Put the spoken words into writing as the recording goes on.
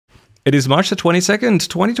It is March the 22nd,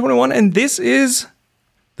 2021, and this is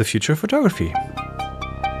The Future of Photography.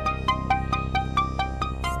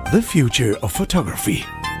 The Future of Photography.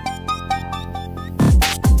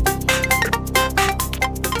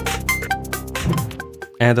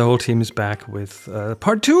 And the whole team is back with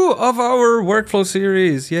part 2 of our workflow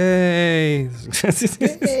series. Yay!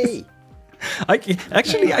 Yay!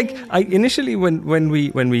 I initially when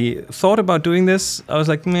we thought about doing this, I was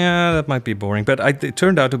like, yeah, that might be boring. But it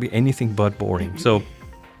turned out to be anything but boring. So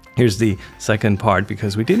here's the second part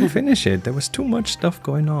because we didn't finish it. There was too much stuff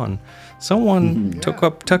going on. Someone took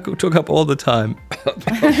up all the time.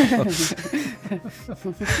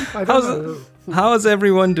 How's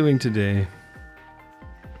everyone doing today?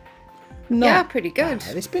 Yeah, pretty good.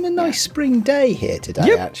 It's been a nice spring day here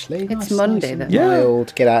today, actually. It's nice, Monday, nice then.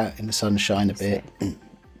 mild, get out in the sunshine a bit.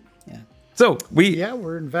 Yeah. So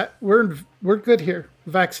we're good here.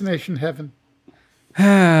 Vaccination heaven.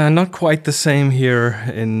 Not quite the same here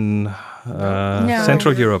in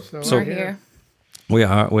Central Europe. So we're here. We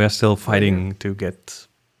are still fighting to get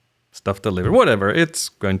stuff delivered. Whatever, it's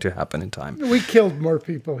going to happen in time. We killed more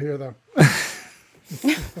people here, though.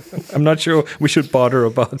 I'm not sure we should bother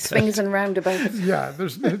about Swings and roundabouts. Yeah,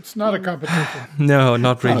 it's not a competition. No,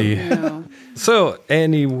 not really. No. So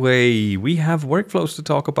anyway, we have workflows to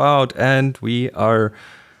talk about, and we are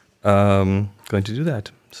going to do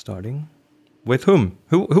that. Starting with whom?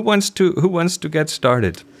 Who wants to get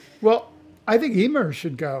started? Well, I think Emer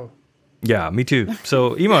should go. Yeah, me too.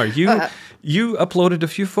 So Emer, you uploaded a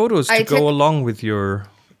few photos to go along with your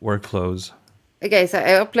workflows. Okay, so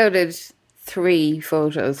I uploaded 3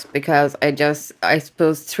 photos because I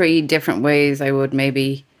suppose 3 different ways I would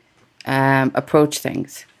maybe approach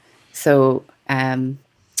things. So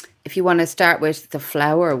if you want to start with the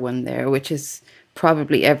flower one there, which is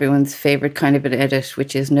probably everyone's favorite kind of an edit,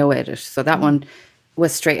 which is no edit. So that one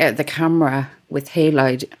was straight out of the camera with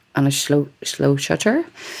halide on a slow shutter,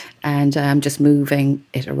 and I'm just moving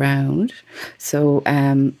it around. So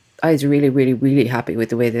I was really, really, really happy with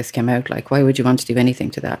the way this came out. Like, why would you want to do anything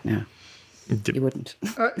to that now? You wouldn't,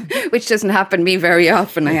 which doesn't happen to me very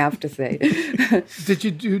often, I have to say. Did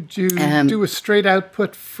you do a straight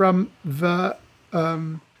output from the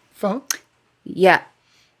phone? Yeah,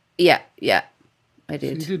 I did. So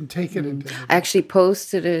you didn't take it into. I actually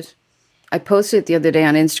posted it. I posted it the other day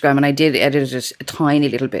on Instagram, and I did edit it a tiny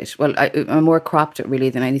little bit. Well, I more cropped it really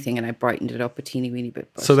than anything, and I brightened it up a teeny weeny bit.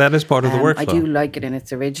 But, so that is part of the workflow. I do like it in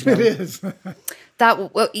its original. It is.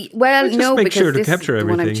 No, make because sure to this capture the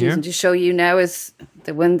one I'm everything choosing to show you now is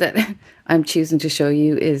the one that I'm choosing to show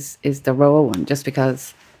you is the raw one, just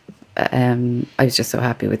because I was just so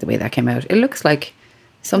happy with the way that came out. It looks like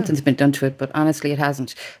something's been done to it, but honestly, it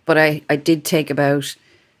hasn't. But I did take about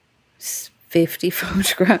 50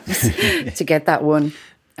 photographs to get that one.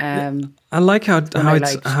 I like how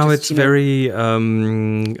it's very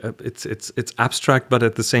it's abstract, but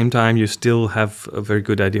at the same time you still have a very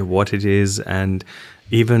good idea what it is and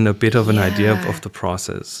even a bit of an idea of the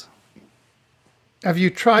process. Have you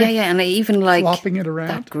tried? Yeah, and I even like flopping it around.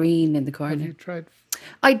 That green in the corner. Have you tried?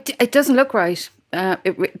 It doesn't look right.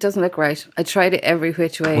 It doesn't look right. I tried it every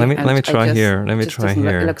which way. Let me try here.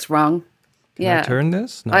 It looks wrong. Can I turn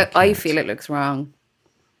this? No, I feel it looks wrong.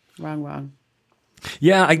 Wrong.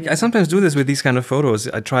 Yeah, I sometimes do this with these kind of photos.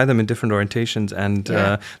 I try them in different orientations, and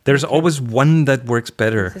there's always one that works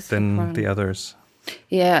better than the others.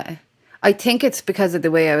 Yeah, I think it's because of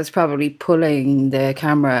the way I was probably pulling the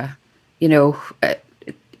camera. You know,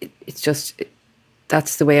 it's just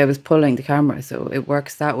that's the way I was pulling the camera, so it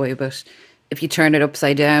works that way. But if you turn it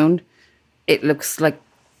upside down, it looks like,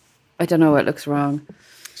 I don't know, it looks wrong.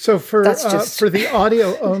 So for the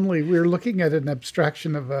audio only, we're looking at an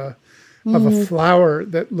abstraction of a flower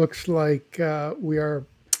that looks like we are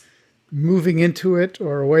moving into it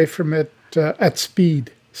or away from it at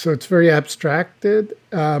speed. So it's very abstracted.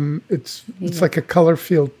 It's like a color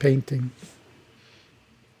field painting.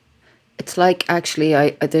 It's like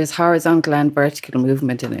actually there's horizontal and vertical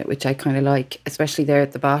movement in it, which I kind of like, especially there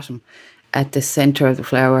at the bottom, at the center of the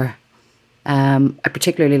flower. I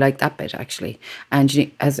particularly like that bit actually.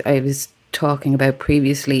 And as I was talking about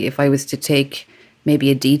previously, if I was to take maybe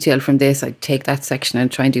a detail from this, I'd take that section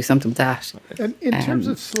and try and do something with that. And in terms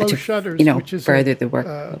of slow shutters, which is further the work,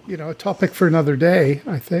 a topic for another day,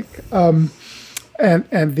 I think,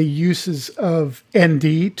 and the uses of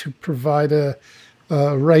ND to provide the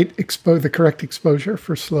correct exposure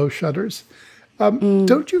for slow shutters.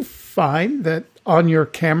 Don't you find that on your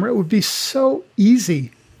camera it would be so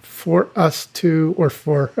easy for us to, or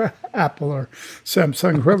for Apple or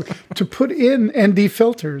Samsung, whoever, to put in ND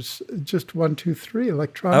filters, just 1, 2, 3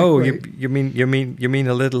 electronically. Oh, you mean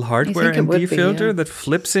a little hardware ND filter that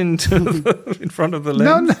flips into in front of the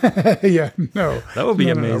lens? No. That would be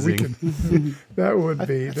amazing. That would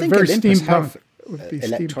be. I think very Olympus steampunk. have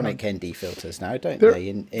electronic ND filters now, don't there, they?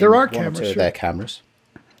 In there are one cameras, or two of their cameras.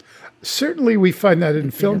 Certainly, we find that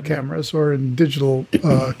in film cameras or in digital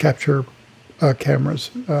capture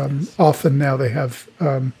cameras. Often now they have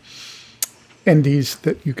NDs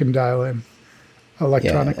that you can dial in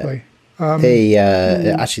electronically. Actually,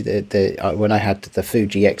 when I had the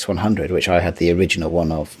Fuji X100, which I had the original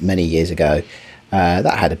one of many years ago,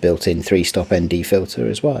 that had a built-in 3-stop ND filter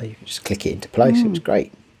as well. You could just click it into place. It was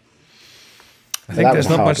great. I think there's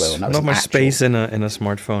not much space in a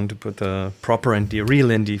smartphone to put a proper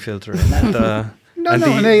real ND filter in.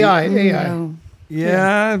 An AI. No.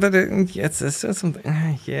 Yeah, but it's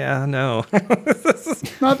something. Yeah, no.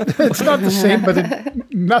 It's not the same,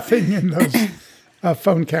 but nothing in those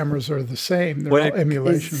phone cameras are the same. They're all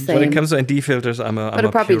emulations. When it comes to ND filters, I'm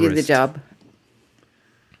a probably purist. do the job.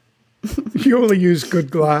 You only use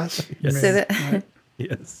good glass. Yes.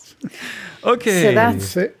 Yes. Okay. So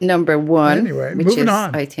that's number one, anyway, which is,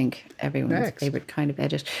 on. I think, everyone's favorite kind of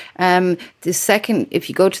edit. The second, if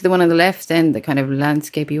you go to the one on the left, then the kind of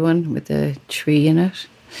landscapey one with the tree in it.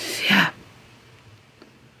 Yeah.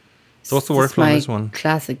 So what's the workflow on this one?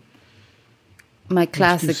 My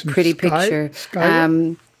classic pretty picture.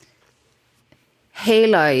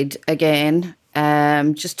 Halide again.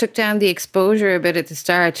 Just took down the exposure a bit at the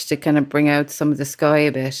start to kind of bring out some of the sky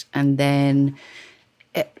a bit, and then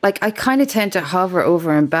I kind of tend to hover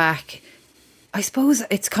over and back. I suppose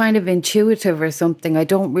it's kind of intuitive or something. I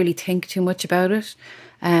don't really think too much about it.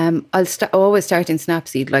 I'll always start in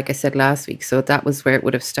Snapseed, like I said last week. So that was where it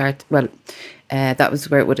would have started. Well, that was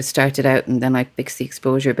where it would have started out, and then I fixed the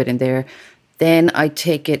exposure a bit in there. Then I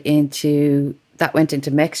take it went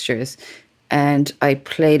into mixtures, and I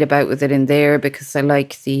played about with it in there because I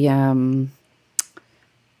like the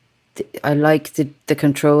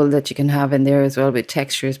control that you can have in there as well with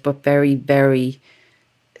textures, but very, very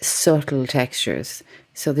subtle textures.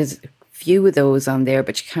 So there's a few of those on there,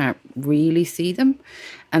 but you can't really see them.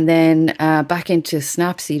 And then back into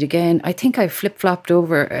Snapseed again. I think I flip-flopped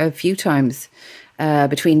over a few times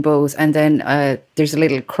between bows. And then there's a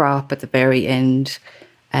little crop at the very end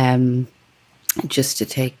just to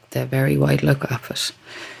take the very wide look off it.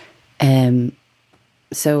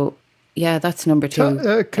 So... yeah, that's number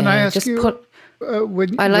two. Can I ask you,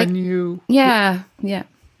 when you... Yeah.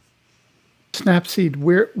 Snapseed,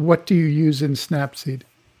 what do you use in Snapseed?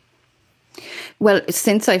 Well,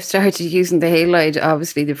 since I've started using the halide,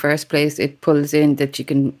 obviously the first place it pulls in that you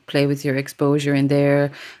can play with your exposure in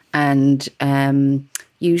there, and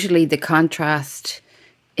usually the contrast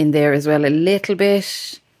in there as well a little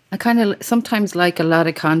bit. I kind of sometimes like a lot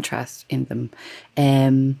of contrast in them.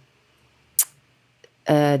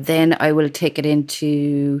 Then I will take it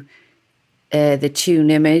into the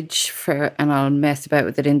tune image and I'll mess about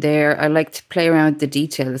with it in there. I like to play around with the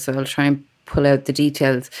details, so I'll try and pull out the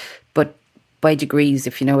details, but by degrees,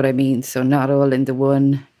 if you know what I mean. So not all in the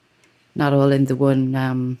one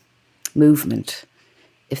movement,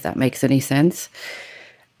 if that makes any sense.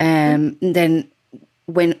 And then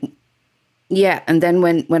when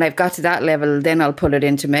I've got to that level, then I'll pull it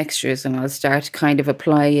into mixtures and I'll start kind of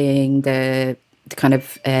applying the kind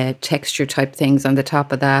of texture type things on the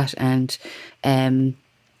top of that, and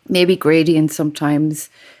maybe gradients sometimes,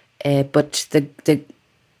 but the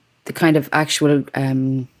kind of actual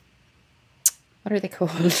what are they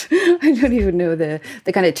called? I don't even know the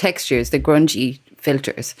kind of textures, the grungy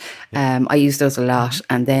filters. I use those a lot,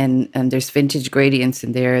 and there's vintage gradients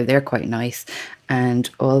in there. They're quite nice, and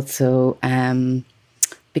also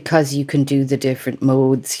because you can do the different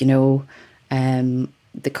modes,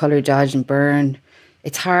 the color dodge and burn.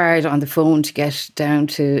 It's hard on the phone to get down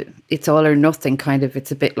to it's all or nothing kind of.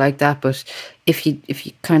 It's a bit like that, but if you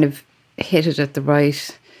kind of hit it at the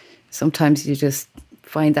right, sometimes you just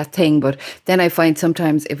find that thing. But then I find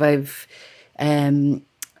sometimes if I've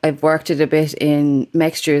worked it a bit in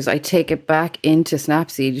mixtures, I take it back into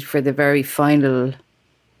Snapseed for the very final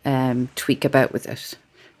tweak about with it.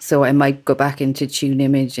 So I might go back into tune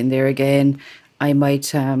image in there again. I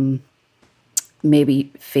might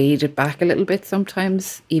maybe fade it back a little bit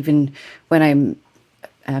sometimes, even when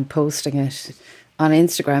I'm posting it on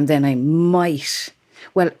Instagram. Then I might.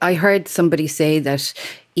 Well, I heard somebody say that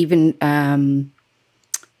even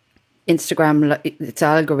its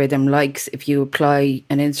algorithm likes if you apply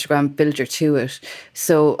an Instagram filter to it.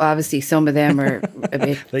 So obviously some of them are a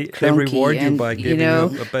bit they clunky, reward you and, by giving you a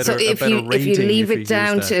better, so if you leave it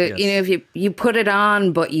down to if you put it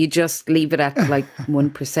on but you just leave it at like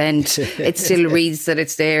 1%, it still reads that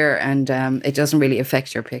it's there, and it doesn't really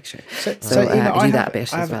affect your picture. So I do that a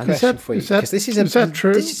bit as well. I have a question for you, because this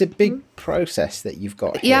is a big process that you've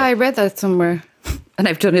got here. Yeah, I read that somewhere. And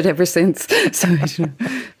I've done it ever since. So,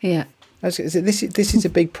 yeah. This is a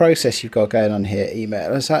big process you've got going on here,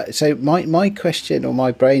 email. So my question, or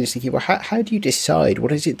my brain is thinking, well, how do you decide?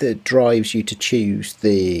 What is it that drives you to choose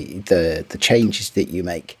the changes that you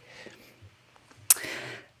make?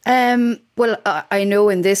 Well, I know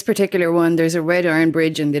in this particular one, there's a red iron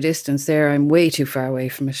bridge in the distance there. I'm way too far away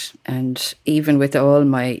from it. And even with all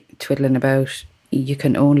my twiddling about, you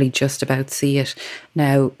can only just about see it.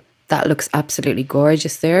 Now, that looks absolutely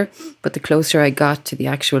gorgeous there. But the closer I got to the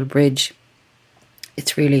actual bridge,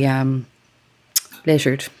 it's really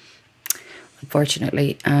littered,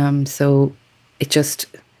 unfortunately. So it just,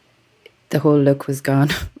 the whole look was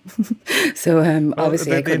gone. So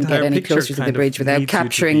obviously I couldn't get any closer to the bridge without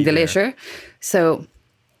capturing the litter. So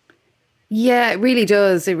yeah, it really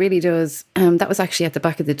does. It really does. That was actually at the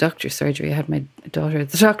back of the doctor's surgery. I had my daughter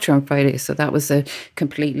at the doctor on Friday. So that was a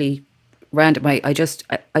completely random.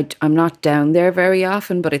 I'm not down there very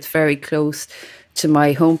often, but it's very close to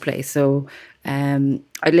my home place. So I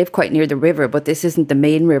live quite near the river, but this isn't the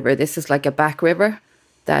main river. This is like a back river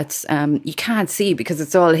that's you can't see because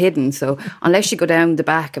it's all hidden. So unless you go down the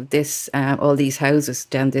back of this, all these houses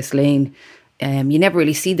down this lane, you never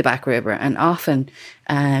really see the back river. And often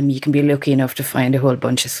you can be lucky enough to find a whole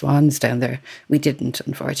bunch of swans down there. We didn't,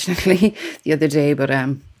 unfortunately, the other day, but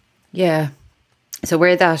yeah. So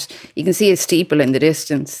where that, you can see a steeple in the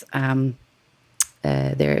distance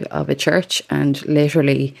there of a church, and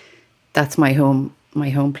literally that's my home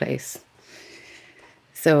place.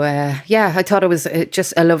 So yeah, I thought it was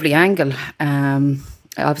just a lovely angle.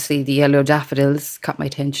 Obviously the yellow daffodils caught my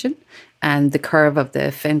attention, and the curve of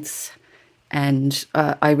the fence. And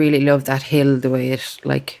I really love that hill, the way it,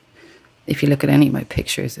 like, if you look at any of my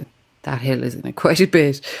pictures, that hill is in it quite a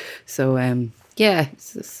bit. So yeah,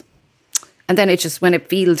 it's just, and then it just, when it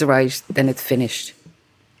feels right, then it's finished.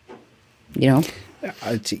 You know?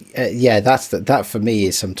 Yeah, that for me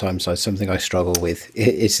is sometimes something I struggle with.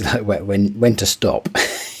 It's like when to stop.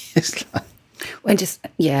 It's like,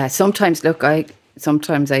 sometimes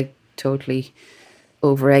I totally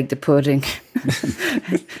over egg the pudding.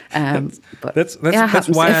 But that's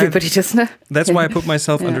why everybody doesn't know. That's why I put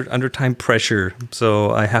myself under time pressure.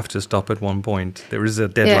 So I have to stop at one point. There is a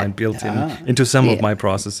deadline built into some of my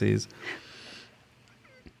processes.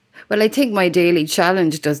 Well, I think my daily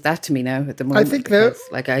challenge does that to me now at the moment. I think that,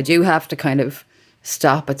 like, I do have to kind of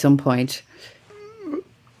stop at some point.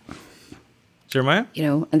 Jeremiah? You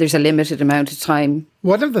know, and there's a limited amount of time.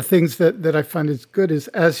 One of the things that I find is good is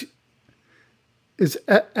as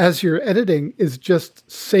you're editing is just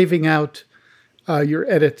saving out your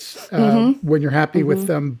edits when you're happy with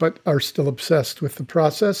them, but are still obsessed with the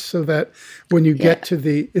process, so that when you get to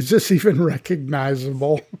is this even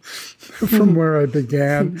recognizable from where I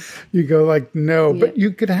began? You go like, no, but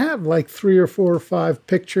you could have like 3 or 4 or 5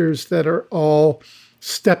 pictures that are all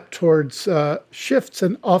step towards shifts,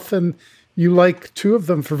 and often you like 2 of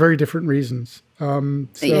them for very different reasons. So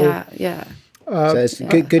it's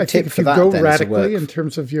a good tip for that. If you go radically in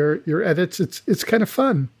terms of your edits, it's kind of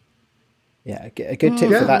fun. Yeah, a good tip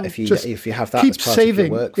for that if you have that as part of your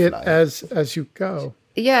workflow. Keep saving it as you go.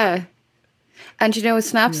 Yeah. And you know,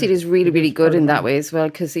 Snapseed is really, really good in that way as well,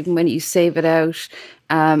 because even when you save it out,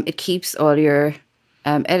 it keeps all your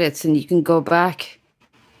edits, and you can go back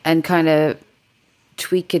and kind of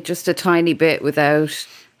tweak it just a tiny bit without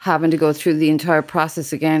having to go through the entire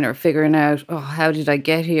process again, or figuring out, how did I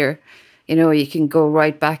get here? You know, you can go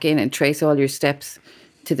right back in and trace all your steps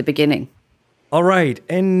to the beginning. All right.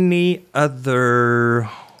 Any other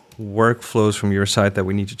workflows from your side that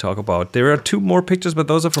we need to talk about? There are 2 more pictures, but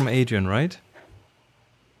those are from Adrian, right?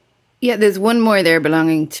 Yeah, there's one more there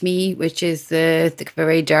belonging to me, which is the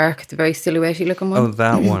very dark, the very silhouette-y looking one. Oh,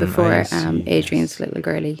 that one. Before Adrian's little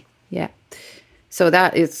girly. Yeah. So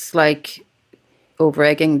that is like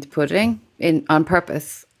over-egging the pudding on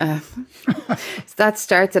purpose. So that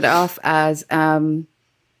started off as... you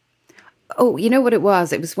know what it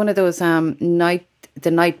was? It was one of those night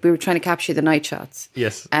we were trying to capture the night shots.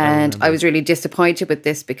 Yes. And I was really disappointed with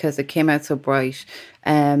this because it came out so bright.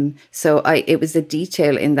 So it was the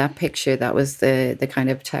detail in that picture that was the kind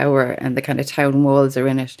of tower, and the kind of town walls are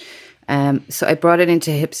in it. So I brought it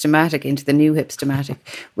into Hipstamatic, into the new Hipstamatic,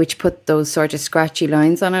 which put those sort of scratchy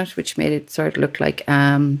lines on it, which made it sort of look like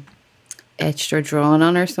etched or drawn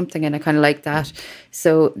on or something, and I kind of like that.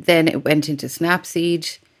 So then it went into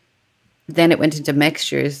Snapseed, then it went into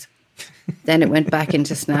Mextures, then it went back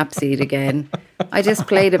into Snapseed again. I just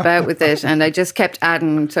played about with it, and I just kept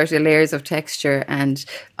adding sort of layers of texture, and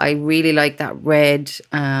I really like that red,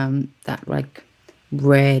 that like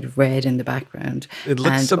red in the background. It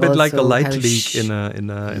looks And a bit like a also light how leak in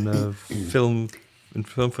a film, in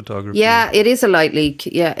film photography. Yeah, it is a light leak.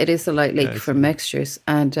 Yeah, it is a light leak from Mextures,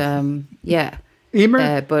 and yeah.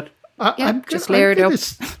 Emer, But I'm just layer it up.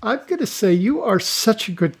 I'm going to say you are such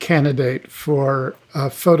a good candidate for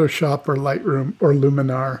Photoshop or Lightroom or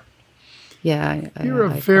Luminar. Yeah, You're a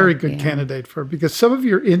very good candidate for it, because some of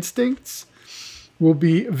your instincts will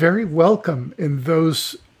be very welcome in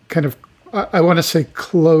those kind of, I want to say,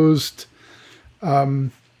 closed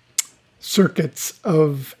circuits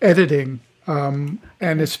of editing. And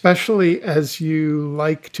especially as you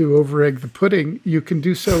like to over-egg the pudding, you can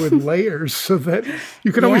do so in layers so that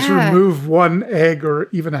you can always remove one egg or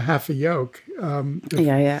even a half a yolk.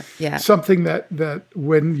 Yeah. Something that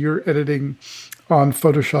when you're editing on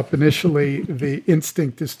Photoshop initially, the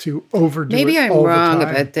instinct is to overdo Maybe it I'm all wrong the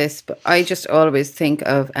time. about this, but I just always think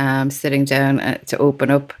of sitting down to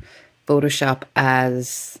open up Photoshop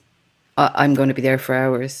as I'm going to be there for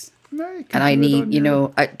hours. And I need,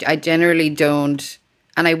 I generally don't,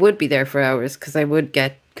 and I would be there for hours because I would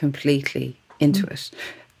get completely into it.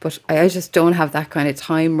 But I just don't have that kind of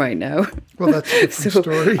time right now. Well, that's a different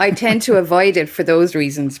story. I tend to avoid it for those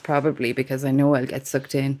reasons, probably, because I know I'll get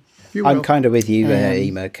sucked in. I'm kind of with you there,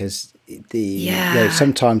 Ema, because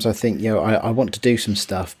sometimes I think, I want to do some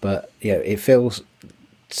stuff, but, it feels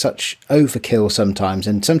such overkill sometimes,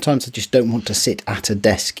 and sometimes I just don't want to sit at a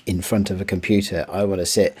desk in front of a computer. I want to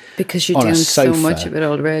sit because you're on doing a sofa, so much of it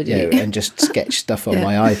already, and just sketch stuff on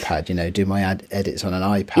my iPad. Do my edits on an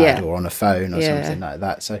iPad or on a phone or something like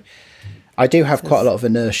that. So I do have quite a lot of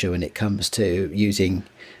inertia when it comes to using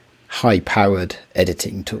high-powered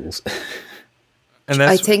editing tools. And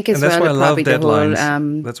I think as that's well, why I love probably the deadlines.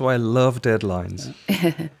 whole, that's why I love deadlines.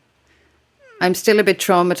 I'm still a bit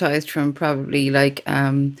traumatized from probably like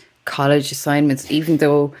college assignments, even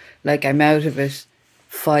though like I'm out of it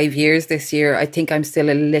 5 years this year. I think I'm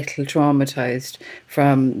still a little traumatized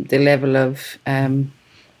from the level of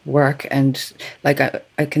work, and like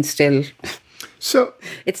I can still. So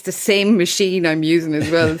it's the same machine I'm using as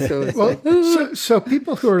well. So it's so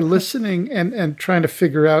people who are listening and trying to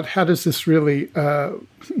figure out how does this really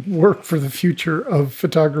work for the future of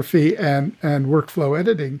photography and workflow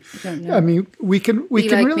editing. I mean, we can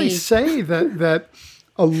really say that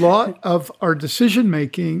a lot of our decision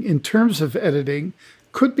making in terms of editing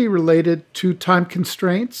could be related to time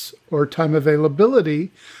constraints or time availability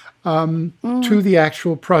to the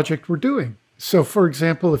actual project we're doing. So, for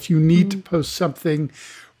example, if you need to post something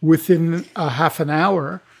within a half an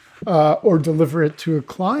hour or deliver it to a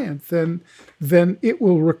client, then it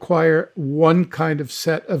will require one kind of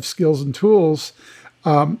set of skills and tools,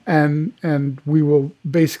 and we will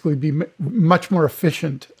basically be much more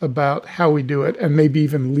efficient about how we do it, and maybe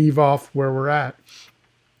even leave off where we're at.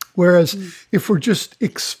 Whereas if we're just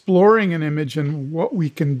exploring an image and what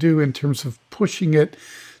we can do in terms of pushing it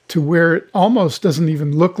to where it almost doesn't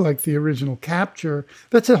even look like the original capture,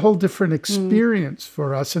 that's a whole different experience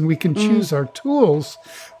for us. And we can choose our tools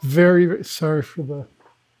very, very, sorry for the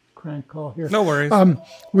crank call here. No worries.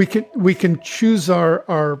 We can choose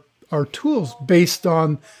our tools based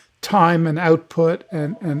on time and output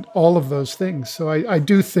and all of those things. So I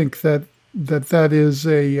do think that is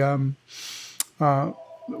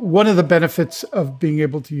one of the benefits of being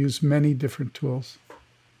able to use many different tools.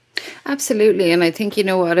 Absolutely. And I think, you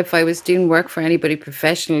know what, if I was doing work for anybody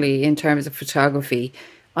professionally in terms of photography,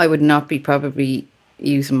 I would not be probably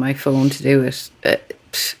using my phone to do it.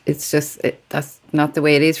 It's just, that's not the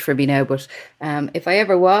way it is for me now. But if I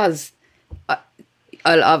ever was,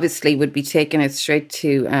 I'll obviously would be taking it straight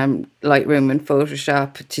to Lightroom and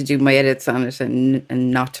Photoshop to do my edits on it,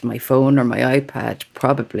 and not to my phone or my iPad,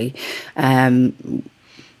 probably.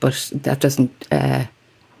 But that doesn't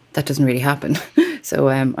really happen. So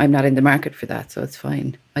I'm not in the market for that, so it's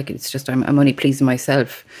fine. Like, it's just I'm only pleasing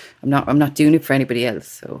myself. I'm not doing it for anybody else.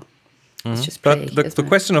 So it's just play. But the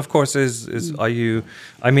question, of course, is are you?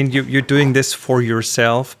 I mean, you're doing this for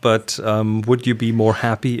yourself, but would you be more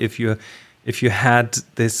happy if you had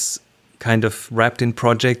this kind of wrapped in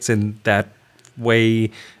projects and that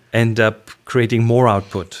way end up creating more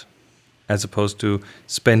output, as opposed to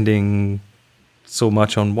spending so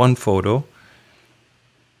much on one photo?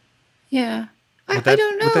 Yeah. I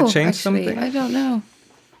don't know. Would that change actually. something? I don't know.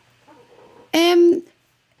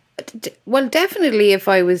 Well, definitely if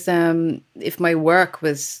I was, if my work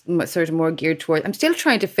was sort of more geared toward, I'm still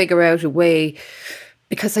trying to figure out a way,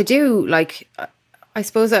 because I do like, I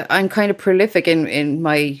suppose I'm kind of prolific in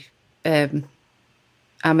my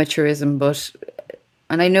amateurism,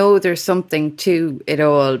 and I know there's something to it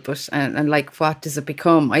all, but and like, what does it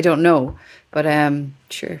become? I don't know, but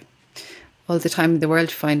sure, all the time in the world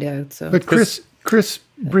to find out. So, but Chris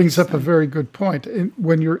brings up a very good point.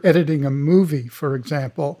 When you're editing a movie, for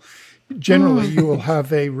example, generally you will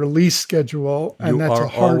have a release schedule, and that's a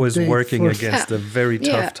hard always date working against a very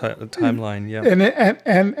tough timeline. Yeah,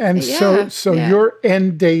 and so your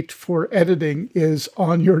end date for editing is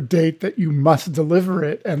on your date that you must deliver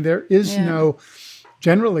it, and there is no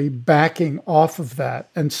generally backing off of that,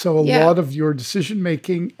 and so a lot of your decision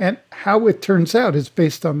making and how it turns out is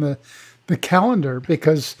based on the calendar,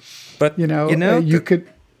 because you could.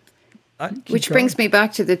 Which brings me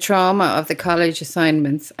back to the trauma of the college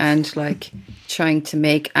assignments and like trying to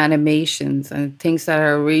make animations and things that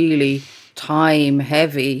are really time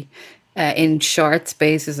heavy in short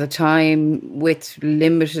spaces of time with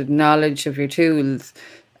limited knowledge of your tools.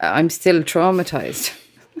 I'm still traumatized.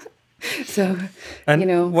 So,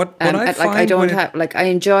 and what I find I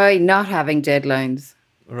enjoy not having deadlines.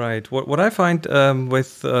 Right. What I find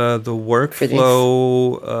with the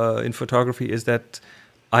workflow in photography is that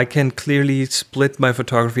I can clearly split my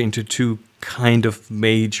photography into two kind of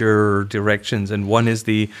major directions. And one is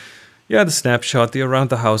the snapshot, the around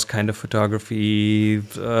the house kind of photography,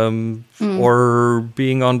 or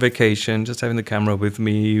being on vacation, just having the camera with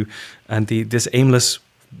me, and this aimless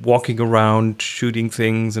walking around, shooting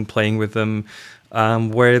things and playing with them,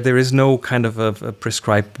 where there is no kind of a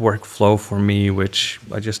prescribed workflow for me, which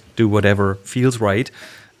I just do whatever feels right.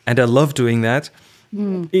 And I love doing that.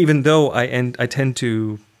 Even though I tend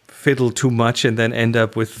to fiddle too much and then end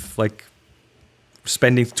up with like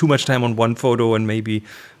spending too much time on one photo and maybe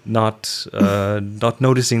not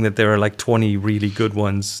noticing that there are like 20 really good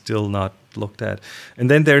ones still not looked at. And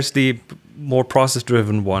then there's the more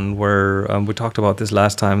process-driven one where we talked about this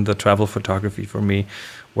last time, the travel photography for me,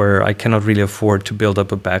 where I cannot really afford to build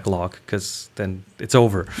up a backlog because then it's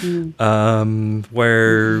over. Or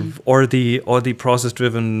the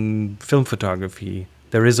process-driven film photography,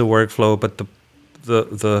 there is a workflow, but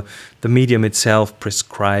the medium itself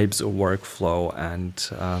prescribes a workflow, and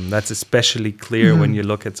that's especially clear when you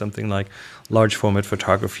look at something like large format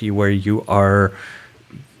photography, where you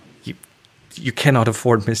cannot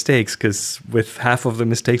afford mistakes, because with half of the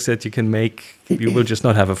mistakes that you can make, you will just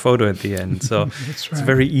not have a photo at the end. So It's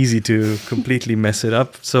very easy to completely mess it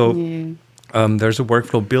up. So there's a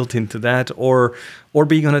workflow built into that, or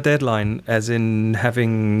being on a deadline, as in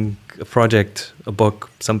having a project, a book,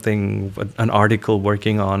 something, an article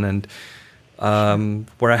working on, and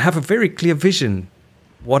where I have a very clear vision,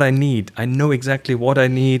 what I need. I know exactly what I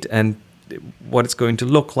need and what it's going to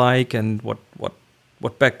look like, and what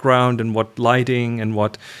background and what lighting and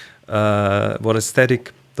what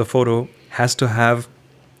aesthetic the photo has to have,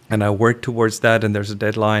 and I work towards that. And there's a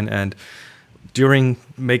deadline, and during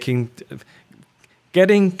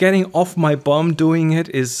getting off my bum doing it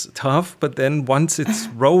is tough, but then once it's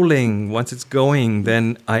rolling, once it's going,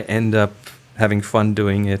 then I end up having fun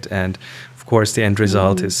doing it, and of course the end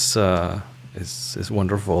result is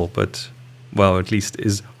wonderful, but well, at least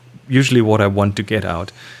is usually what I want to get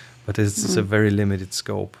out. But it's a very limited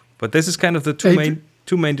scope. But this is kind of the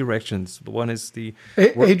two main directions. One is the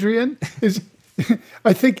Adrian,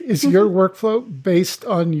 I think is your workflow based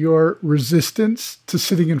on your resistance to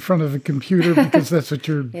sitting in front of a computer, because that's what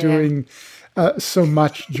you're doing so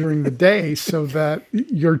much during the day, so that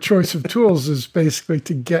your choice of tools is basically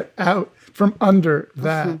to get out from under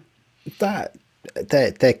that.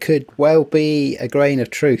 There could well be a grain of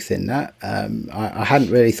truth in that. I hadn't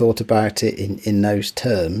really thought about it in those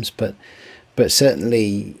terms, but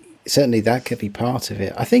certainly that could be part of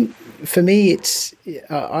it. I think for me,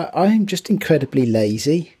 I'm just incredibly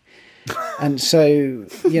lazy, and so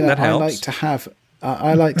I like to have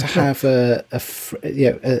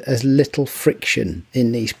as little friction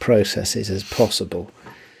in these processes as possible.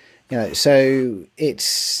 So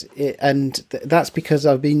that's because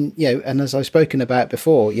I've been, and as I've spoken about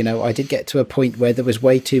before, I did get to a point where there was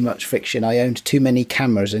way too much friction. I owned too many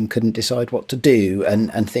cameras and couldn't decide what to do,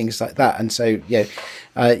 and things like that. And so,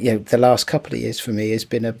 the last couple of years for me has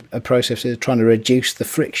been a process of trying to reduce the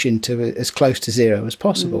friction to as close to zero as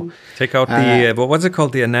possible. Take out the what's it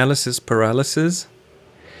called? The analysis paralysis.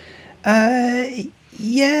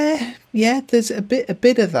 Yeah, there's a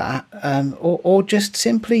bit of that, or just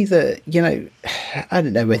simply that, I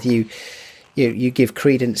don't know whether you give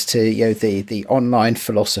credence to the online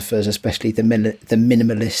philosophers, especially the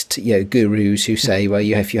minimalist gurus who say, well,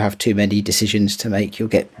 if you have too many decisions to make, you'll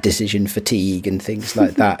get decision fatigue and things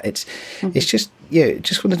like that. It's just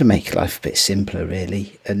just wanted to make life a bit simpler,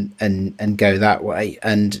 really, and go that way.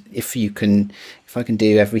 And if I can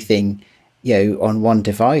do everything on one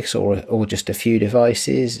device or just a few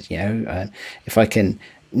devices, if I can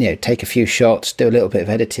take a few shots, do a little bit of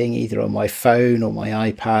editing either on my phone or my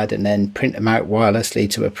iPad, and then print them out wirelessly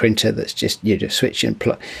to a printer that's just switch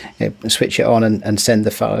it on and send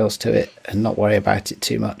the files to it and not worry about it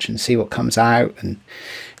too much and see what comes out. And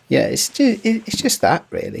it's just that,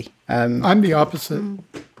 really. I'm the opposite.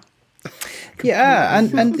 Yeah,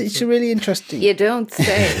 and it's a really interesting. You don't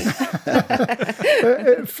say.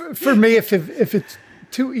 For me, if it's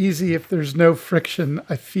too easy, if there's no friction,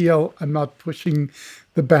 I feel I'm not pushing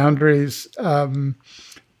the boundaries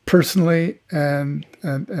personally and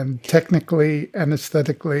technically and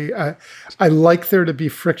aesthetically. I like there to be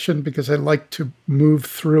friction because I like to move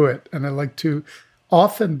through it, and I like to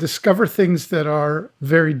often discover things that are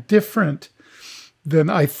very different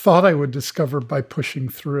than I thought I would discover by pushing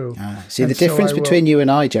through. See, the difference between you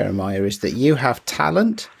and I, Jeremiah, is that you have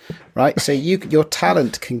talent, right? So your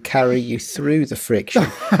talent can carry you through the friction.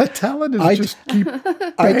 Talent is just keep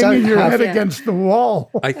banging your head against the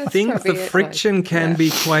wall. I think the friction can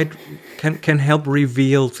be can help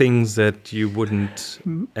reveal things that you wouldn't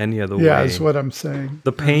any other way. Yeah, is what I'm saying.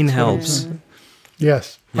 The pain helps.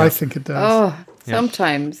 Yes, I think it does. Oh,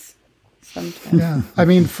 sometimes. Yeah, I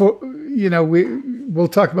mean, we'll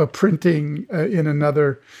talk about printing in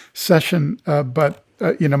another session, but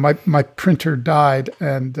my printer died,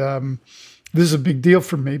 and this is a big deal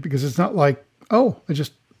for me because it's not like, I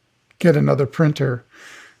just get another printer.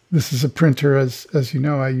 This is a printer, as you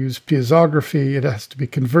know, I use piezography. It has to be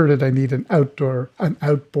converted. I need an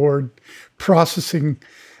outboard processing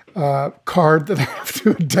card that I have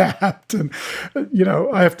to adapt, and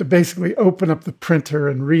I have to basically open up the printer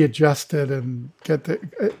and readjust it and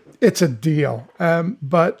it's a deal.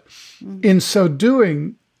 But in so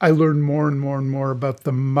doing, I learn more and more and more about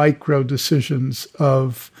the micro decisions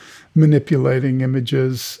of manipulating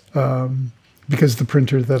images, because the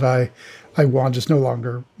printer that I want is no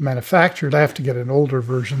longer manufactured. I have to get an older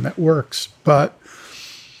version that works, but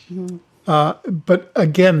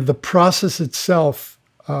again, the process itself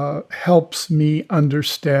helps me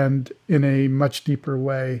understand in a much deeper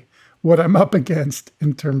way what I'm up against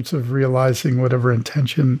in terms of realizing whatever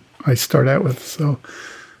intention I start out with. So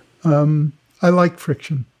I like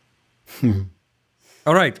friction.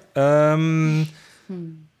 All right.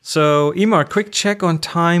 So, Emer, quick check on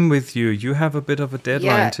time with you. You have a bit of a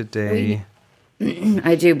deadline today.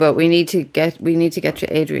 I do, but we need to get you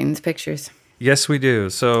Adrian's pictures. Yes, we do.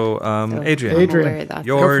 So, Adrian,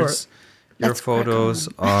 yours. Your photos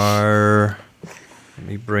are, let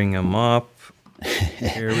me bring them up.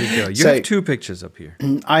 Here we go. You have two pictures up here.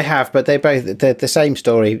 I have, but they're the same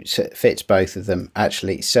story fits both of them,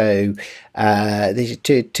 actually. So these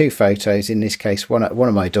are two photos. In this case, one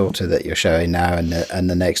of my daughter that you're showing now, and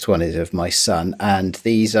the next one is of my son. And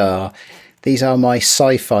these are my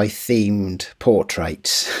sci-fi themed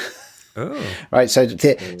portraits. Oh. Right, so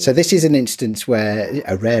this is a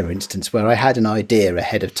rare instance where I had an idea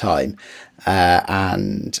ahead of time,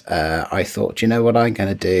 and I thought, you know what I'm going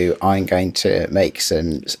to do? I'm going to make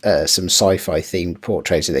some sci-fi themed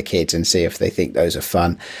portraits of the kids and see if they think those are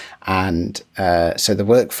fun. And so the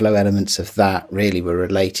workflow elements of that really were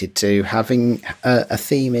related to having a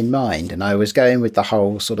theme in mind, and I was going with the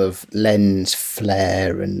whole sort of lens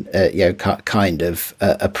flare and kind of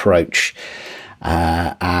approach.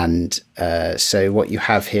 So what you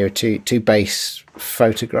have here are two base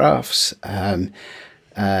photographs,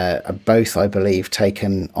 both, I believe,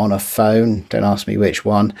 taken on a phone. Don't ask me which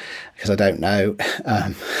one, because I don't know.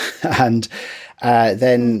 And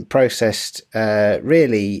then processed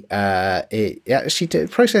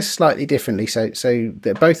processed slightly differently. So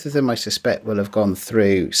both of them, I suspect, will have gone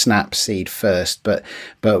through Snapseed first, but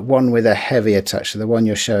one with a heavier touch. So the one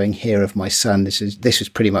you're showing here of my son, this was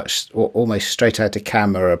pretty much almost straight out of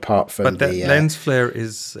camera, apart from the lens flare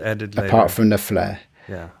is added later. Apart from the flare.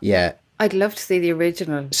 Yeah. I'd love to see the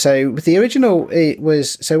original. So with the original,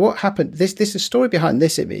 what happened? The story behind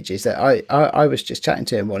this image is that I was just chatting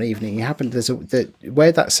to him one evening. It happened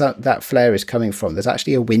where that flare is coming from. There's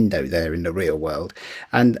actually a window there in the real world,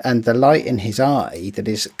 and the light in his eye that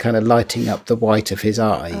is kind of lighting up the white of his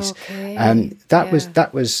eyes. Okay.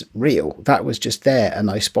 That was real. That was just there,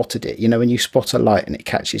 and I spotted it. When you spot a light and it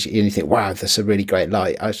catches you, and you think, "Wow, that's a really great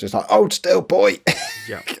light." I was just like, "Hold still, boy!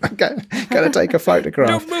 Yeah, I'm gonna take a photograph."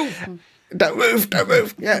 Don't move. don't move.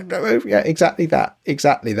 Yeah, don't move. Yeah, exactly that.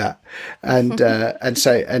 And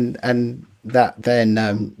that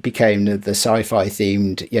then became the sci-fi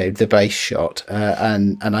themed, the base shot.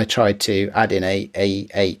 And I tried to add in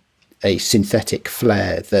a synthetic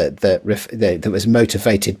flare that was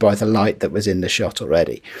motivated by the light that was in the shot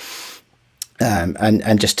already.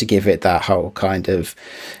 And just to give it that whole kind of,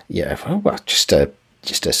 just a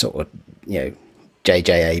sort of,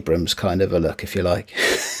 J.J. Abrams kind of a look, if you like.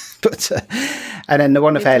 But and then the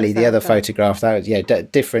one of Ellie, the other photograph, that was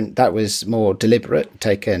different. That was more deliberate,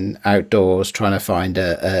 taken outdoors, trying to find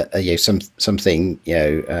something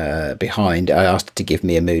behind. I asked her to give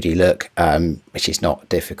me a moody look, which is not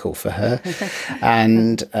difficult for her,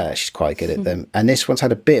 and she's quite good at them. And this one's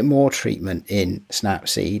had a bit more treatment in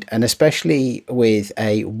Snapseed, and especially with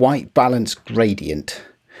a white balance gradient.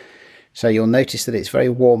 So you'll notice that it's very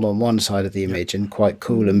warm on one side of the image and quite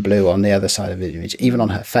cool and blue on the other side of the image, even on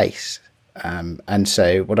her face. And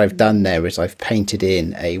so what I've done there is I've painted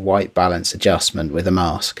in a white balance adjustment with a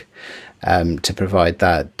mask to provide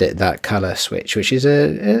that colour switch, which is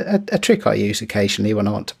a trick I use occasionally when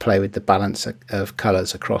I want to play with the balance of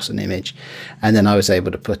colours across an image. And then I was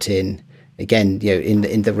able to put in, again,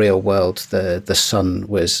 in the real world, the sun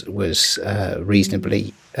was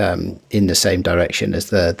reasonably in the same direction as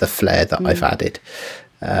the flare that I've added.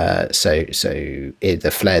 So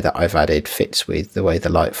the flare that I've added fits with the way the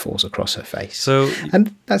light falls across her face.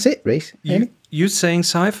 And that's it, Reese. You saying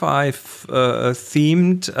sci-fi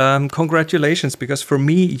themed? Congratulations, because for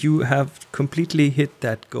me, you have completely hit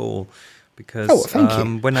that goal. Because thank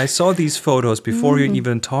you. When I saw these photos before you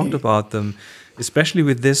even talked about them, especially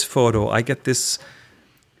with this photo, I get this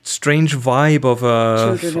strange vibe of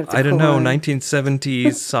I don't know, 1970s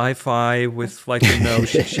sci-fi with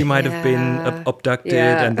she might have been abducted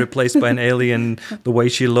and replaced by an alien. The way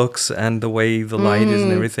she looks and the way the light is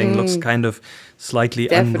and everything looks kind of slightly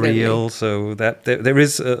unreal. So that there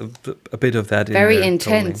is a bit of that in there. Very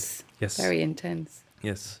intense. Totally. Yes. Very intense.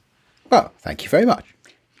 Yes. Well, thank you very much.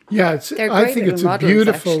 Yeah, I think it's a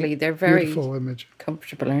beautiful, actually. They're very beautiful image.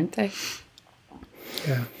 Comfortable, aren't they?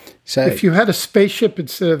 Yeah. So if you had a spaceship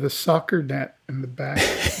instead of the soccer net in the back.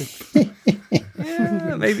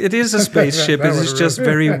 Maybe it is a spaceship. It's just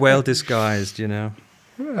very well disguised,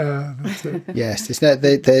 That's it. Yes,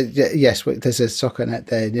 there's a soccer net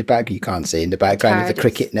there in the back. You can't see in the background of the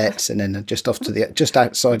cricket nets, and then just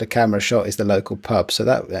outside the camera shot is the local pub. So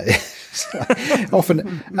that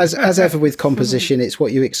often, as ever with composition, it's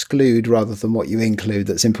what you exclude rather than what you include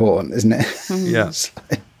that's important, isn't it? Yeah.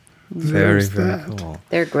 Very cool.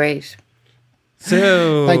 They're great.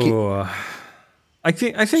 So thank you. I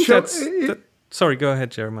think that's. Sorry, go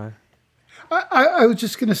ahead, Jeremiah. I was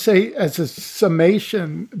just going to say, as a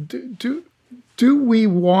summation, do we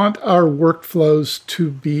want our workflows to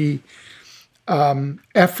be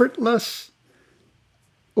effortless,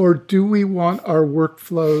 or do we want our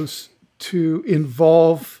workflows to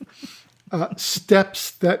involve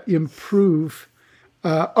steps that improve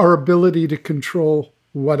our ability to control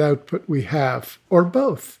what output we have, or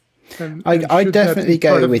both? I definitely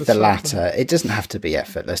go with the latter. It doesn't have to be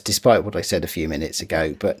effortless, despite what I said a few minutes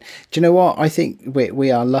ago. But do you know what? I think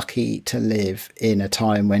we are lucky to live in a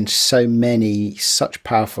time when so many, such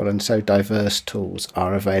powerful and so diverse tools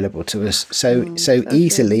are available to us so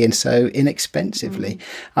easily and so inexpensively.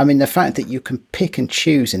 I mean, the fact that you can pick and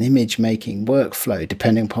choose an image making workflow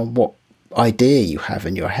depending upon what idea you have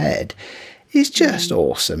in your head is just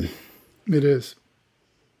awesome. It is.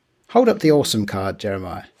 Hold up the awesome card,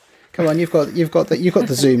 Jeremiah. Come on, you've got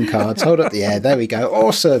the Zoom cards. Hold up the air. There we go.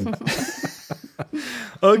 Awesome.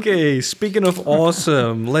 Okay, speaking of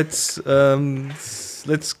awesome, let's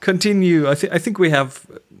continue. I think we have,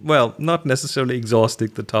 well, not necessarily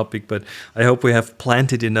exhausted the topic, but I hope we have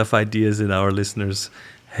planted enough ideas in our listeners'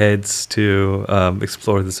 heads to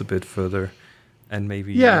explore this a bit further, and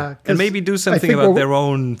maybe do something about their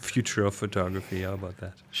own future of photography. How about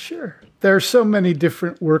that? Sure. There are so many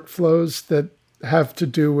different workflows that have to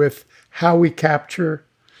do with how we capture,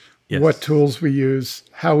 what tools we use,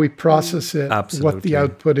 how we process it, what the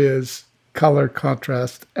output is, color,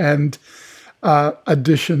 contrast, and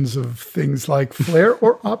additions of things like flare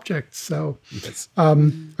or objects. So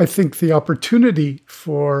I think the opportunity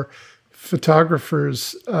for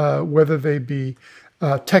photographers, whether they be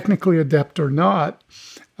technically adept or not,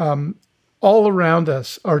 all around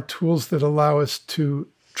us are tools that allow us to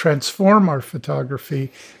transform our photography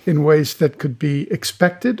in ways that could be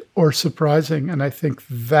expected or surprising. And I think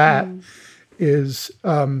that is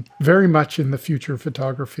very much in the future of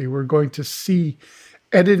photography. We're going to see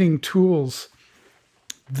editing tools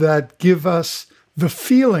that give us the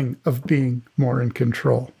feeling of being more in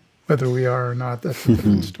control. Whether we are or not, that's a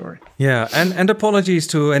different story. Yeah, and apologies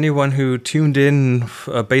to anyone who tuned in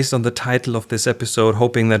based on the title of this episode,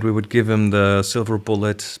 hoping that we would give him the silver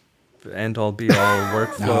bullet and all be all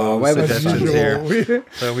workflow suggestions here.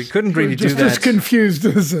 So we couldn't really do that. Just as confused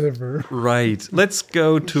as ever. Right. Let's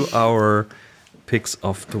go to our picks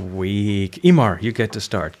of the week. Imar, you get to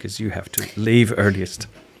start because you have to leave earliest.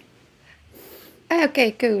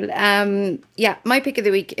 Okay, cool. My pick of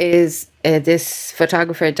the week is this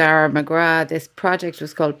photographer, Dara McGrath. This project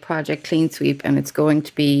was called Project Clean Sweep, and it's going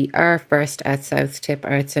to be our first at South Tip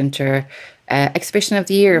Art Centre exhibition of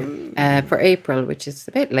the year for April, which is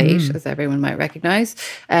a bit late, as everyone might recognise.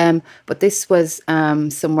 But this was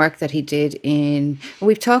some work that he did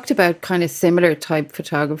we've talked about kind of similar type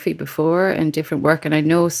photography before and different work, and I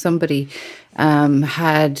know somebody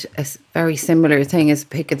had a very similar thing as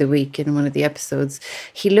pick of the week in one of the episodes.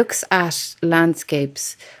 He looks at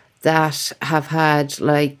landscapes that have had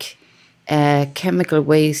like chemical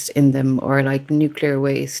waste in them or like nuclear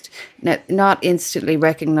waste, not instantly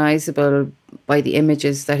recognizable by the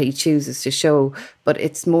images that he chooses to show, but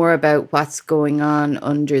it's more about what's going on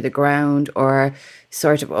under the ground or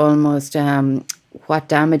sort of almost what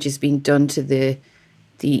damage is being done to the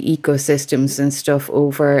ecosystems and stuff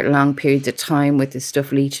over long periods of time with this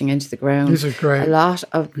stuff leaching into the ground. These are great.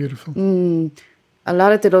 Beautiful. A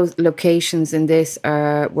lot of the locations in this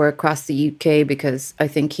were across the UK because I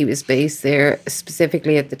think he was based there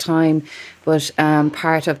specifically at the time. But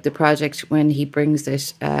part of the project when he brings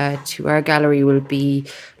it to our gallery will be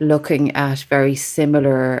looking at very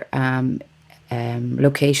similar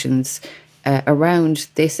locations around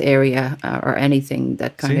this area or anything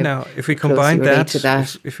that kind of. Now, if we combine that,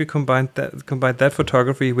 if we combine that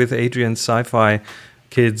photography with Adrian's sci-fi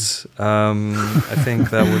kids, I think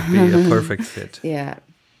that would be a perfect fit. Yeah.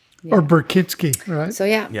 Or Burkitsky, right? So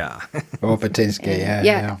yeah. Or Burkitsky,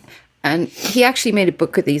 yeah. And he actually made a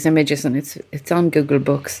book of these images, and it's on Google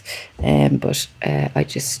Books. But I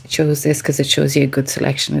just chose this because it shows you a good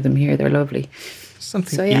selection of them here. They're lovely.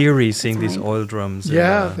 Something eerie seeing these oil drums.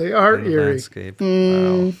 Yeah, they are eerie. Landscape.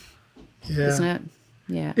 Wow. Yeah. Isn't it?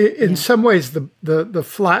 Yeah. In some ways, the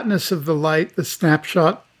flatness of the light, the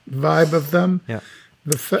snapshot vibe of them,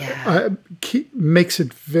 makes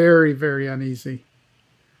it very, very uneasy.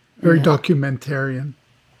 Very documentarian.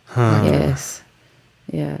 Yes.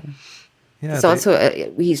 Yeah. It's also,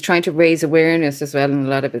 he's trying to raise awareness as well in a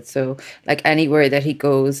lot of it. So, like anywhere that he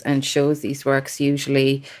goes and shows these works,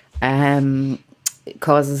 usually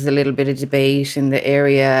causes a little bit of debate in the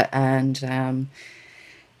area and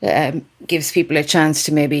gives people a chance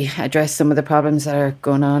to maybe address some of the problems that are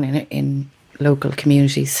going on in local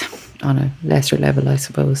communities on a lesser level, I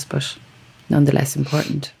suppose, but nonetheless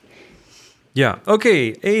important. Yeah.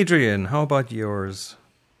 Okay, Adrian, how about yours?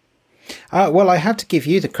 Well, I have to give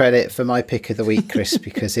you the credit for my pick of the week, Chris,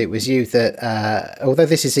 because it was you that, although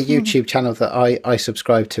this is a YouTube channel that I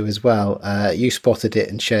subscribe to as well, you spotted it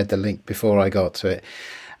and shared the link before I got to it.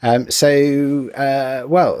 I don't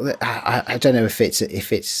know if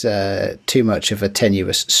it's too much of a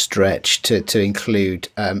tenuous stretch to include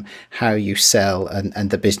how you sell and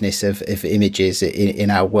the business of images in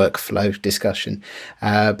our workflow discussion.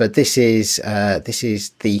 But this is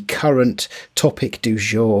the current topic du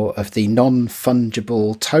jour of the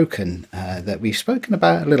non-fungible token that we've spoken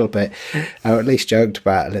about a little bit, or at least joked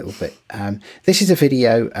about a little bit. This is a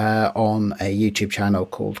video on a YouTube channel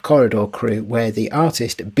called Corridor Crew, where the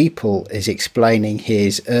artist Beeple is explaining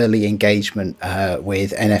his early engagement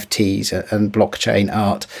with NFTs and blockchain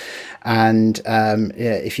art. And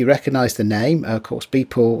if you recognize the name, of course,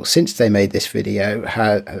 Beeple, since they made this video,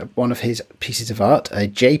 had one of his pieces of art, a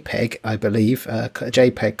JPEG, I believe, a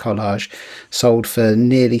JPEG collage, sold for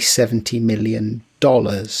nearly $70 million.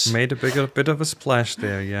 Made a bit of a splash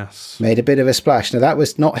there, yes. Made a bit of a splash. Now, that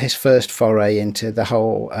was not his first foray into the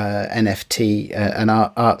whole NFT and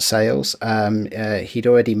art sales. He'd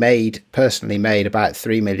already personally made about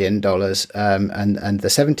 $3 million, and the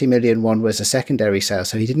 70 million one was a secondary sale,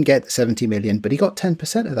 so he didn't get the 70 million, but he got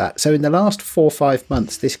 10% of that. So in the last 4 or 5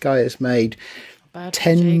 months, this guy has made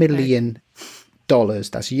 $10 million.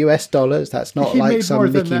 That's US dollars. That's not like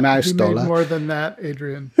some Mickey Mouse dollar. He made more than that,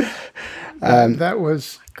 Adrian. That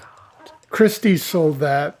was Christie's sold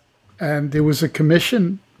that, and there was a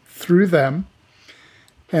commission through them.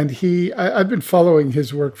 And I've been following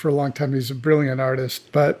his work for a long time. He's a brilliant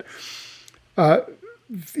artist, but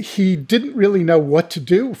he didn't really know what to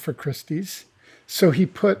do for Christie's, so he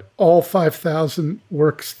put all 5,000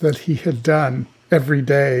 works that he had done every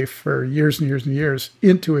day for years and years and years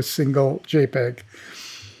into a single JPEG.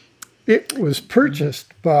 It was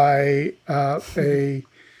purchased by a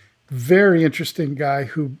very interesting guy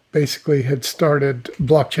who basically had started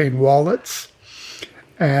blockchain wallets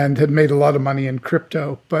and had made a lot of money in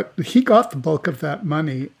crypto. But he got the bulk of that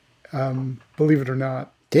money, believe it or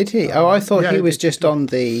not. Did he? Oh, I thought he was just on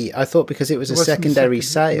the... I thought because it was a secondary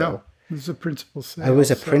sale. No, it was a principal sale. It was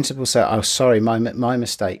a principal sale. Oh, sorry, my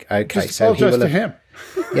mistake. Okay, just so he will to him.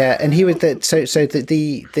 Yeah, and he would. So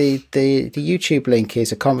the YouTube link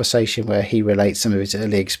is a conversation where he relates some of his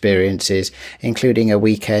early experiences, including a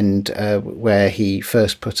weekend where he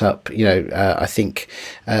first put up, I think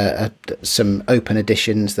some open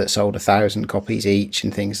editions that sold 1,000 copies each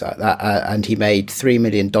and things like that, and he made $3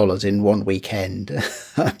 million in one weekend.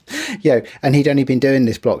 And he'd only been doing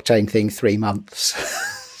this blockchain thing 3 months.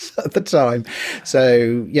 At the time.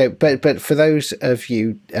 So but for those of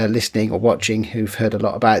you listening or watching who've heard a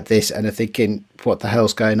lot about this and are thinking what the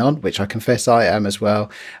hell's going on, which I confess I am as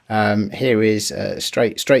well, here is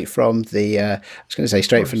straight from the I was going to say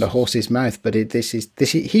straight from the horse's mouth, but he's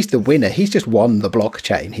the winner. He's just won the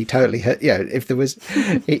blockchain. He totally if there was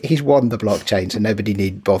he's won the blockchain, so nobody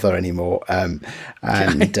need bother anymore.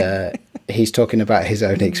 He's talking about his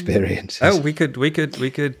own experience. Oh, we could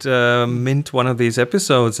mint one of these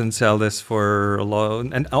episodes and sell this for a lot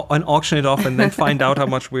and auction it off and then find out how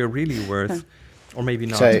much we're really worth, or maybe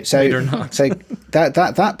not. So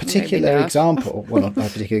that particular example, well, not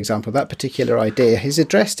that particular example, that particular idea is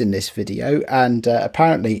addressed in this video, and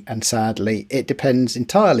apparently and sadly, it depends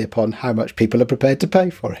entirely upon how much people are prepared to pay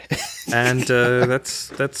for it. And that's.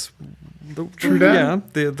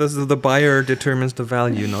 The buyer determines the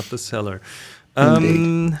value, not the seller.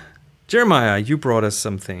 Jeremiah, you brought us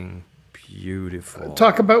something beautiful.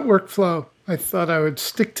 Talk about workflow. I thought I would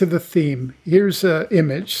stick to the theme. Here's an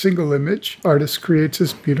image, single image. Artist creates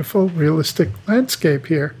this beautiful, realistic landscape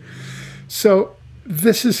here. So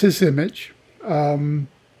this is his image.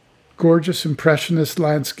 Gorgeous, impressionist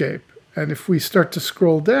landscape. And if we start to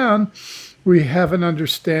scroll down, we have an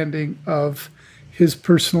understanding of his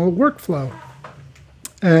personal workflow.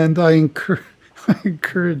 And I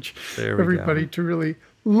encourage everybody to really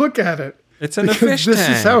look at it. It's an fish tank.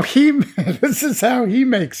 This is how he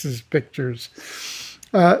makes his pictures.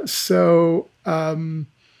 So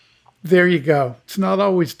there you go. It's not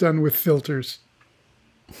always done with filters.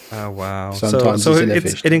 Oh, wow. Sometimes so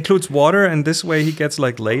it includes water, and this way he gets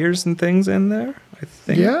like layers and things in there, I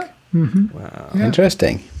think. Yeah. Mm-hmm. Wow. Yeah.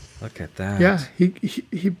 Interesting. Look at that. Yeah.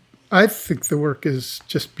 He I think the work is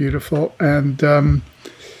just beautiful, and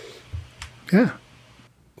yeah.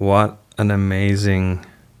 What an amazing.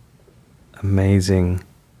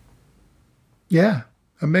 Yeah,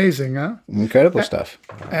 amazing, huh? Incredible stuff.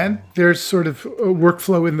 And there's sort of a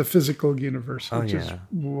workflow in the physical universe, which is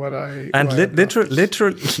what I... And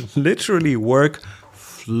literally work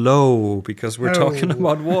flow, because we're talking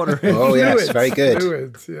about water. Oh, yes, very good.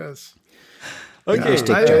 Fluids, yes. Okay,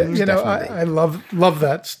 I love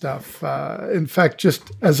that stuff. In fact,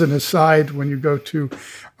 just as an aside, when you go to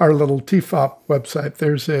our little TFOP website,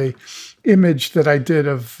 there's a image that I did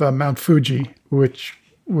of Mount Fuji, which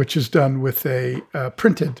is done with a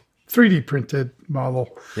 3D printed model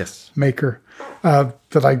maker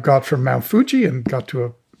that I got from Mount Fuji and got to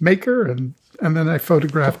a maker, and then I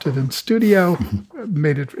photographed it in studio,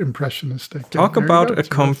 made it impressionistic. Talk about a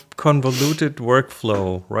convoluted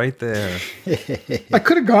workflow right there. I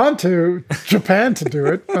could have gone to Japan to do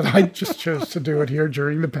it, but I just chose to do it here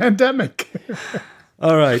during the pandemic.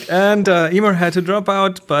 All right. And Emer had to drop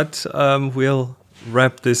out, but we'll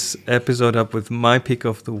wrap this episode up with my pick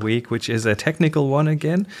of the week, which is a technical one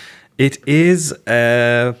again. It is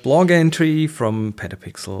a blog entry from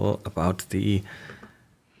Petapixel about the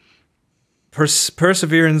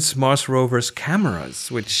Perseverance Mars rover's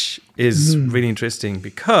cameras, which is really interesting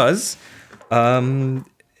because,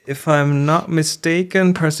 if I'm not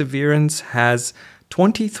mistaken, Perseverance has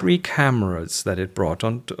 23 cameras that it brought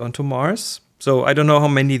onto Mars. So I don't know how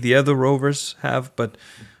many the other rovers have, but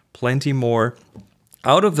plenty more.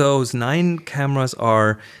 Out of those, 9 cameras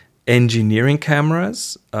are engineering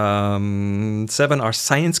cameras, 7 are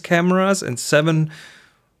science cameras, and 7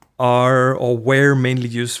 are or were mainly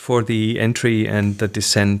used for the entry and the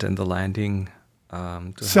descent and the landing.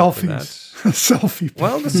 Selfies. Selfie.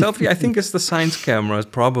 Well, the selfie, I think, is the science cameras,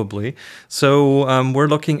 probably. So we're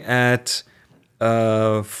looking at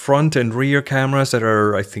front and rear cameras that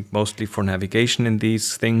are, I think, mostly for navigation in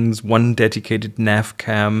these things. 1 dedicated nav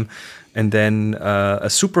cam, and then a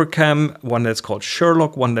super cam, one that's called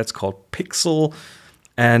Sherlock, one that's called Pixel.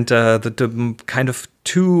 And the kind of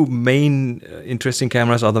 2 main interesting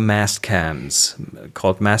cameras are the mast cams,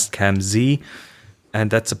 called Mast Cam Z.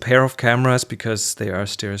 And that's a pair of cameras because they are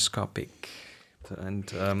stereoscopic. And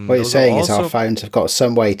what you're saying is our phones have got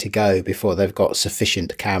some way to go before they've got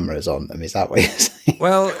sufficient cameras on them. Is that what you're saying?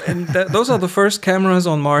 Well, and those are the first cameras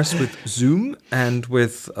on Mars with zoom and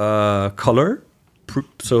with color.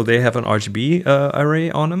 So they have an RGB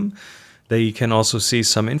array on them. They can also see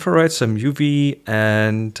some infrared, some UV,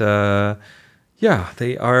 and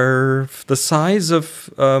they are the size of.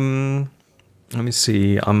 Let me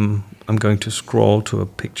see. I'm going to scroll to a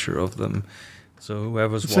picture of them. So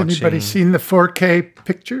whoever's watching. Has anybody seen the 4K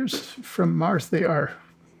pictures from Mars? They are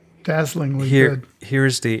dazzlingly good.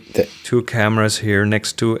 Here's the two cameras here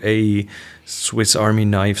next to a Swiss Army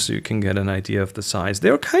knife, so you can get an idea of the size.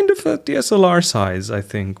 They're kind of a DSLR size, I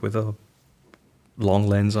think, with a long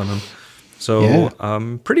lens on them. So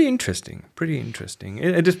pretty interesting.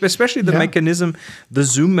 It is, especially the mechanism, the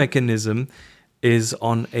zoom mechanism is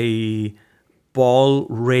on a ball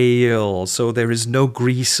rail, so there is no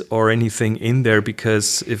grease or anything in there,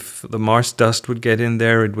 because if the Mars dust would get in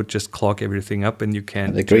there, it would just clog everything up, and you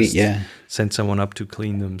can't send someone up to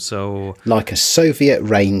clean them. So like a Soviet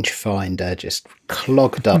rangefinder, just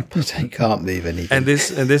clogged up, so you can't move anything. And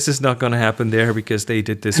this is not going to happen there, because they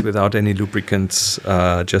did this without any lubricants,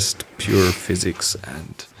 just pure physics,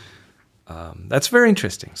 and that's very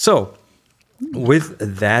interesting. So with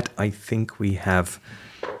that, I think we have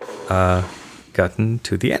gotten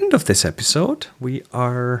to the end of this episode. We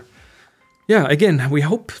are, again, we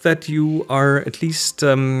hope that you are at least,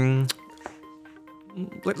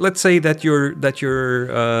 let's say that your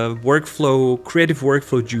creative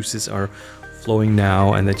workflow juices are flowing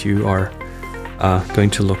now, and that you are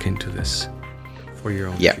going to look into this for your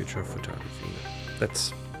own future photography.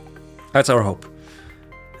 That's our hope.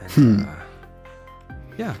 And,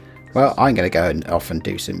 Well, I'm going to go and off and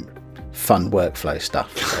do some fun workflow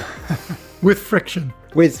stuff. So. With friction.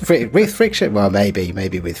 With friction? Well, maybe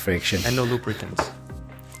with friction. And no lubricants.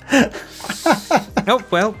 Oh,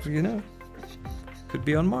 well, could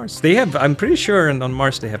be on Mars. They have, I'm pretty sure, and on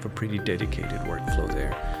Mars they have a pretty dedicated workflow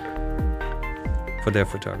there for their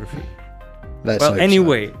photography.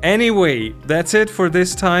 Anyway, that's it for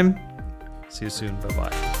this time. See you soon.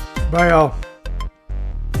 Bye-bye. Bye, all.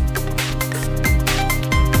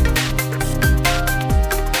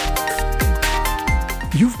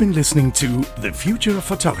 You've been listening to The Future of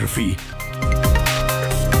Photography.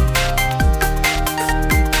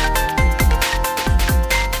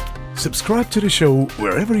 Subscribe to the show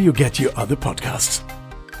wherever you get your other podcasts.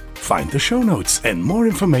 Find the show notes and more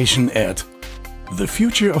information at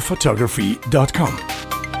thefutureofphotography.com.